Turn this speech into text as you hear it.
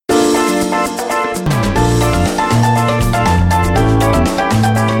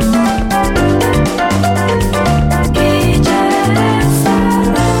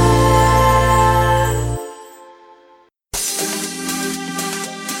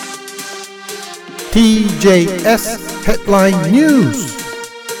TJS ヘッドラインニュース。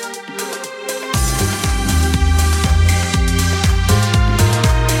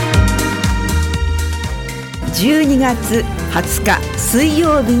12月20日水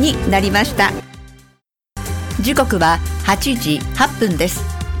曜日になりました。時刻は8時8分です。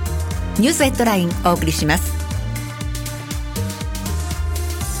ニュースヘッドラインお送りします。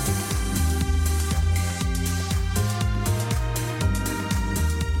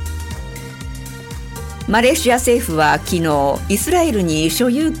マレーシア政府は昨日、イスラエルに所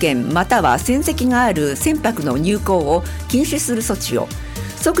有権または船籍がある船舶の入港を禁止する措置を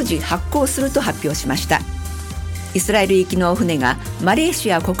即時発効すると発表しました。イスラエル行きの船がマレー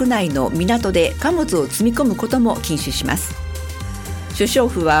シア国内の港で貨物を積み込むことも禁止します。首相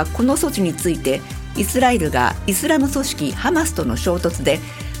府はこの措置について、イスラエルがイスラム組織ハマスとの衝突で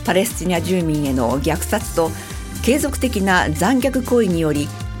パレスチナ住民への虐殺と継続的な残虐行為により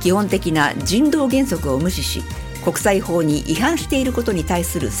基本的な人道原則を無視し、国際法に違反していることに対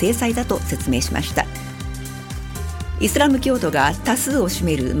する制裁だと説明しました。イスラム教徒が多数を占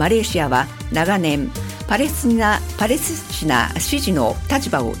めるマレーシアは長年パレスチナ支持の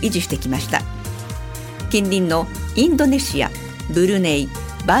立場を維持してきました。近隣のインドネシア、ブルネイ、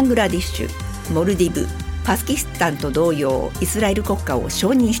バングラディッシュ、モルディブ、パキスタンと同様、イスラエル国家を承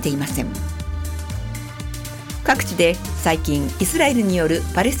認していません。各地で最近イスラエルによる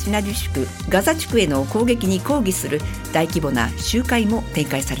パレスチナ自治区ガザ地区への攻撃に抗議する大規模な集会も展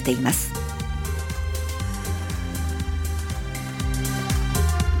開されています。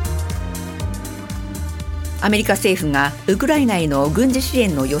アメリカ政府がウクライナへの軍事支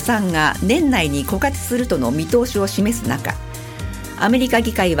援の予算が年内に枯渇するとの見通しを示す中、アメリカ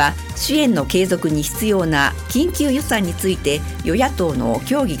議会は支援の継続に必要な緊急予算について与野党の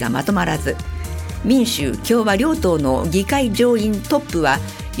協議がまとまらず、民主・共和両党の議会上院トップは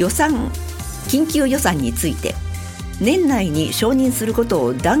緊急予算について年内に承認すること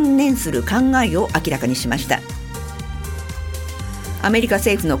を断念する考えを明らかにしました。アメリカ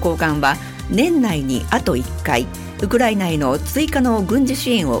政府の高官は、年内にあと1回ウクライナへの追加の軍事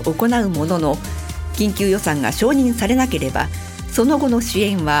支援を行うものの、緊急予算が承認されなければその後の支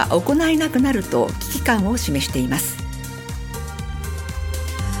援は行えなくなると危機感を示しています。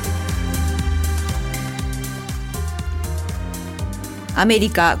アメ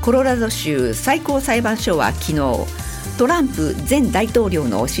リカ・コロラド州最高裁判所は昨日、トランプ前大統領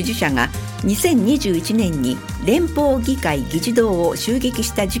の支持者が2021年に連邦議会議事堂を襲撃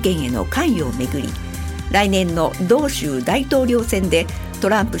した事件への関与をめぐり、来年の同州大統領選でト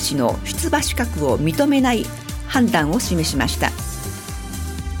ランプ氏の出馬資格を認めない判断を示しました。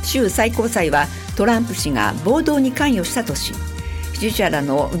州最高裁はトランプ氏が暴動に関与したとし、支持者ら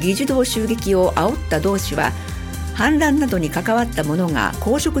の議事堂襲撃を煽った同氏は反乱などに関わった者が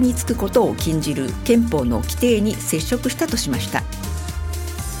公職に就くことを禁じる憲法の規定に接触したとしました。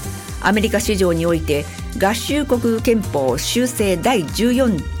アメリカ史上において合衆国憲法修正第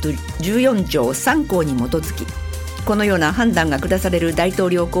14条3項に基づき、このような判断が下される大統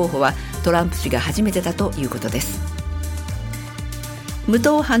領候補はトランプ氏が初めてだということです。無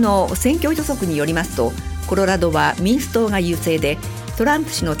党派の選挙予測によりますと、コロラドは民主党が優勢で、トラン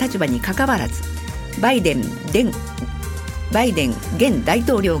プ氏の立場にかかわらずバイデン現大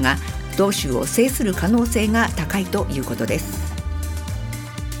統領が同州を制する可能性が高いということです。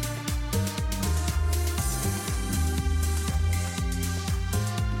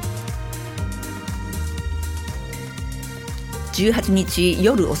18日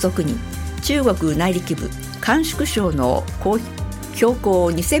夜遅くに中国内陸部甘粛省の標高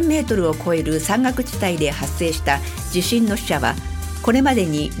2000メートルを超える山岳地帯で発生した地震の死者は、これまで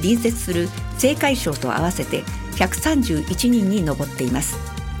に隣接する青海省と合わせて131人に上っています。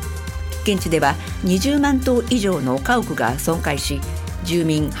現地では20万棟以上の家屋が損壊し、住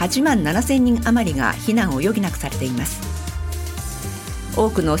民8万7000人余りが避難を余儀なくされています。多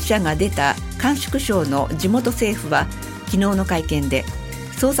くの死者が出た甘粛省の地元政府は昨日の会見で、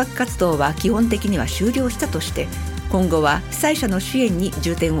捜索活動は基本的には終了したとして、今後は被災者の支援に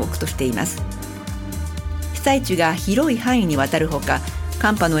重点を置くとしています。被災地が広い範囲にわたるほか、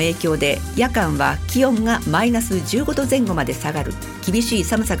寒波の影響で夜間は気温がマイナス15度前後まで下がる厳しい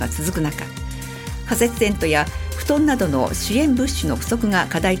寒さが続く中、仮設テントや布団などの支援物資の不足が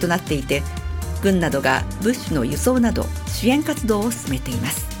課題となっていて、軍などが物資の輸送など支援活動を進めてい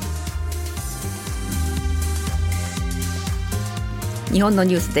ます。日本の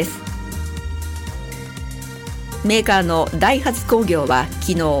ニュースです。メーカーのダイハツ工業は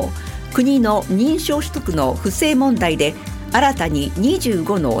昨日、国の認証取得の不正問題で新たに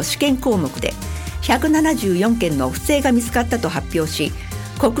25の試験項目で174件の不正が見つかったと発表し、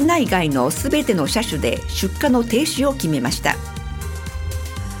国内外のすべての車種で出荷の停止を決めました。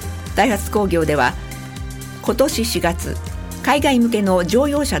ダイハツ工業では今年4月、海外向けの乗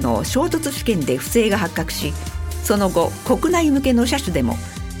用車の衝突試験で不正が発覚し、その後国内向けの車種でも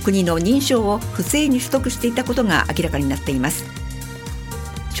国の認証を不正に取得していたことが明らかになっています。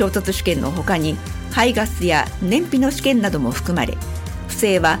衝突試験の他に排ガスや燃費の試験なども含まれ、不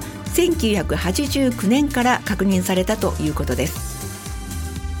正は1989年から確認されたということです。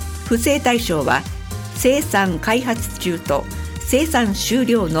不正対象は生産開発中と生産終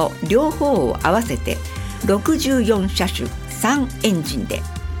了の両方を合わせて64車種3エンジンで、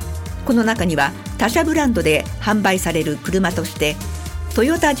この中には他社ブランドで販売される車としてト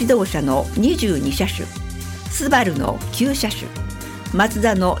ヨタ自動車の22車種、スバルの9車種、マツ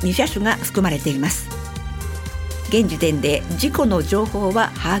ダの2車種が含まれています。現時点で事故の情報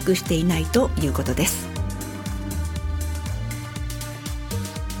は把握していないということです。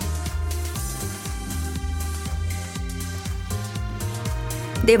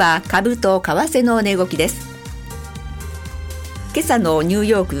では株と為替の値動きです。今朝のニュー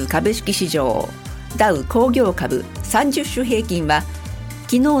ヨーク株式市場、ダウ工業株30種平均は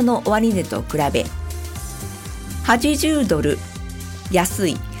昨日の終値と比べ80ドル安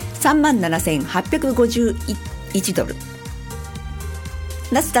い 37,851 ドル、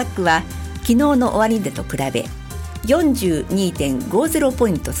ナスダックは昨日の終値と比べ 42.50 ポ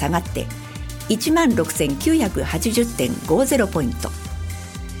イント下がって 16,980.50 ポイント、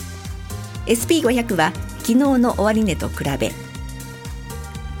SP500 は昨日の終値と比べ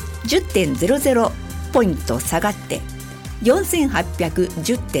 10.00 ポイント下がって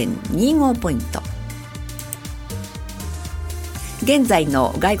 4,810.25 ポイント。現在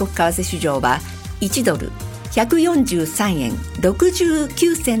の外国為替市場は1ドル143円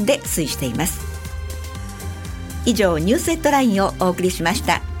69銭で推移しています。以上、ニュースヘッドラインをお送りしまし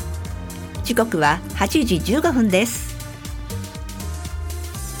た。時刻は8時15分です。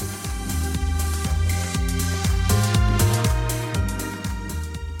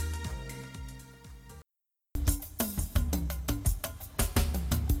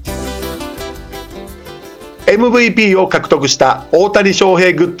MVP を獲得した大谷翔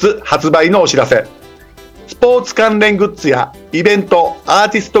平グッズ発売のお知らせ。スポーツ関連グッズやイベント、アー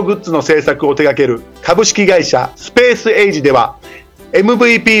ティストグッズの制作を手掛ける株式会社スペースエイジでは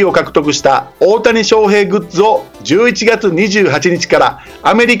MVP を獲得した大谷翔平グッズを11月28日から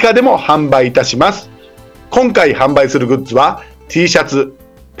アメリカでも販売いたします。今回販売するグッズは T シャツ、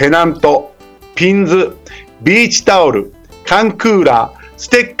ペナント、ピンズ、ビーチタオル、缶クーラー、ス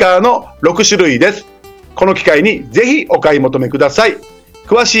テッカーの6種類です。この機会にぜひお買い求めください。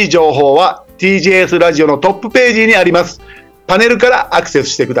詳しい情報は TJS ラジオのトップページにあります。パネルからアクセ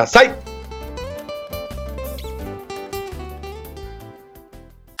スしてください。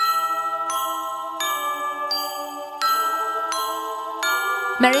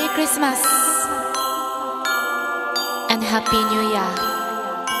メリークリスマス and Happy New Year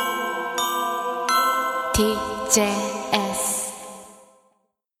TJS。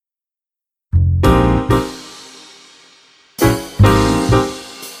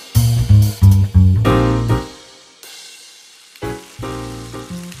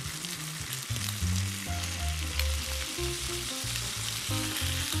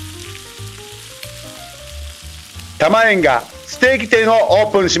多摩園がステーキ店をオ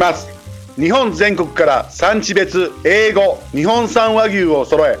ープンします。日本全国から産地別英語日本産和牛を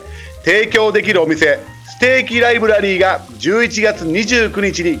揃え提供できるお店、ステーキライブラリーが11月29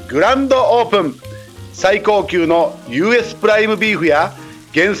日にグランドオープン。最高級の US プライムビーフや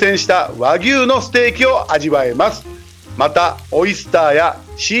厳選した和牛のステーキを味わえます。またオイスターや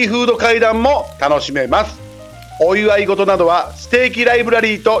シーフード会談も楽しめます。お祝い事などはステーキライブラ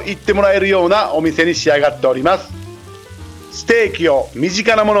リーと言ってもらえるようなお店に仕上がっております。ステーキを身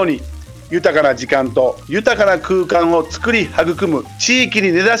近なものに、豊かな時間と豊かな空間を作り育む地域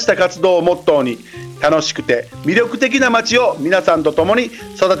に根ざした活動をモットーに、楽しくて魅力的な街を皆さんと共に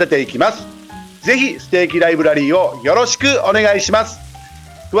育てていきます。ぜひステーキライブラリーをよろしくお願いします。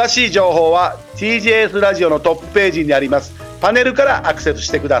詳しい情報は TJS ラジオのトップページにありますパネルからアクセスし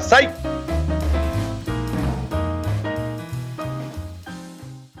てください。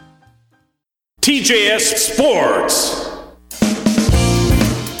TJS Sports。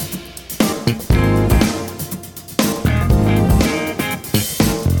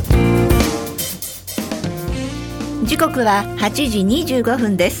時刻は8時25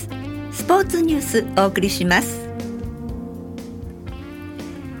分です。スポーツニュースお送りします。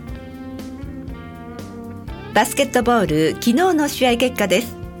バスケットボール、昨日の試合結果で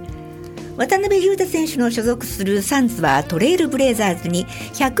す。渡辺裕太選手の所属するサンズはトレイルブレイザーズに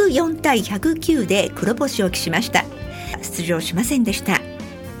104対109で黒星を喫しました。出場しませんでした。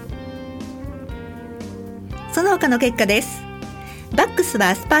その他の結果です。バックス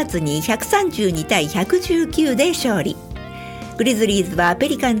はスパーツに132対119で勝利。グリズリーズはペ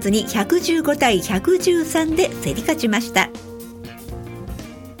リカンズに115対113で競り勝ちました。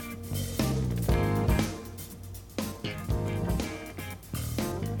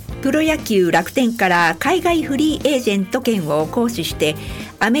プロ野球楽天から海外フリーエージェント権を行使して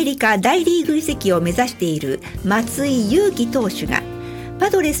アメリカ大リーグ移籍を目指している松井裕樹投手が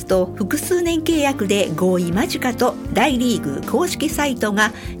パドレスと複数年契約で合意間近と大リーグ公式サイト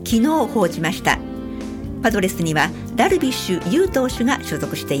が昨日報じました。パドレスにはダルビッシュ有投手が所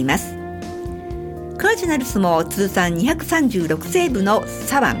属しています。カージナルスも通算236セーブの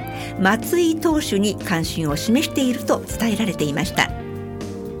左腕松井投手に関心を示していると伝えられていました。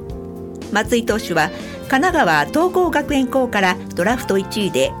松井投手は神奈川東光学園校からドラフト1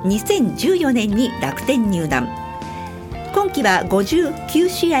位で2014年に楽天入団。今季は59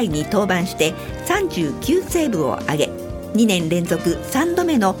試合に登板して39セーブを挙げ2年連続3度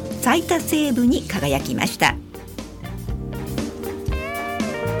目の最多セーブに輝きました。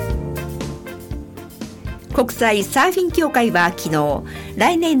国際サーフィン協会は昨日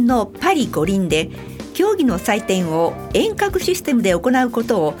来年のパリ五輪で競技の採点を遠隔システムで行うこ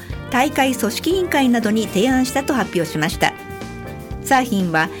とを大会組織委員会などに提案したと発表しました。サーフィ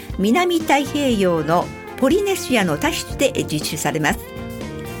ンは南太平洋のポリネシアの多市で実施されます。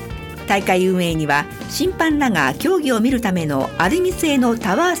大会運営には審判らが競技を見るためのアルミ製の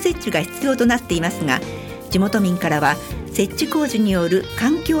タワー設置が必要となっていますが、地元民からは設置工事による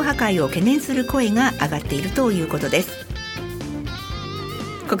環境破壊を懸念する声が上がっているということです。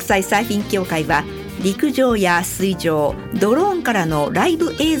国際サーフィン協会は陸上や水上、ドローンからのライ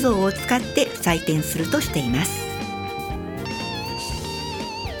ブ映像を使って採点するとしています。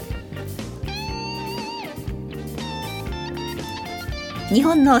日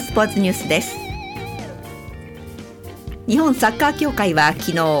本のスポーツニュースです。日本サッカー協会は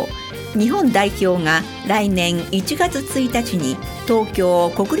昨日、日本代表が来年1月1日に東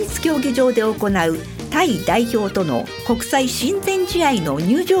京国立競技場で行うタイ代表との国際親善試合の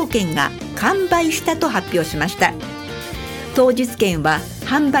入場券が完売したと発表しました。当日券は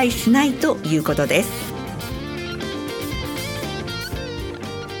販売しないということです。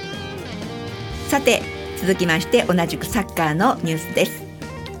さて続きまして同じくサッカーのニュースです。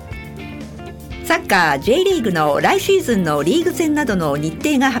サッカー J リーグの来シーズンのリーグ戦などの日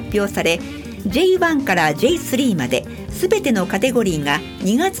程が発表され、 J1 から J3 まで全てのカテゴリーが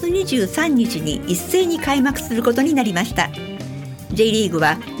2月23日に一斉に開幕することになりました。 J リーグ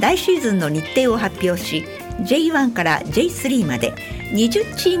は来シーズンの日程を発表し、 J1 から J3 まで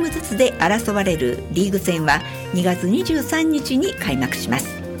20チームずつで争われるリーグ戦は2月23日に開幕します。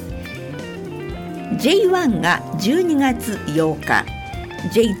 J1 が12月8日、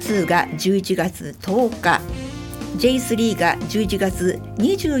J2 が11月10日、J3 が11月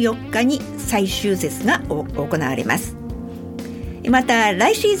24日に最終節が行われます。また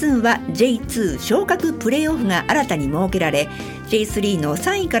来シーズンは J2 昇格プレーオフが新たに設けられ、 J3 の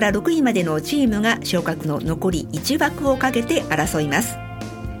3位から6位までのチームが昇格の残り1枠をかけて争います。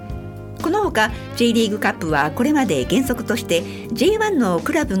このほか J リーグカップはこれまで原則として J1 の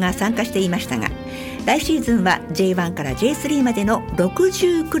クラブが参加していましたが、来シーズンは J1 から J3 までの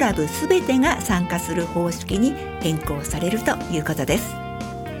60クラブすべてが参加する方式に変更されるということです。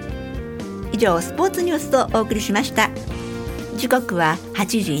以上スポーツニュースとお送りしました。時刻は8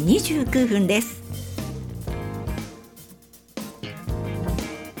時29分です。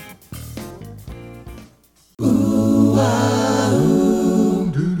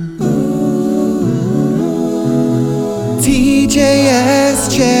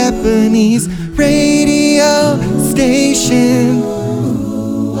TJS Japanese Radio Station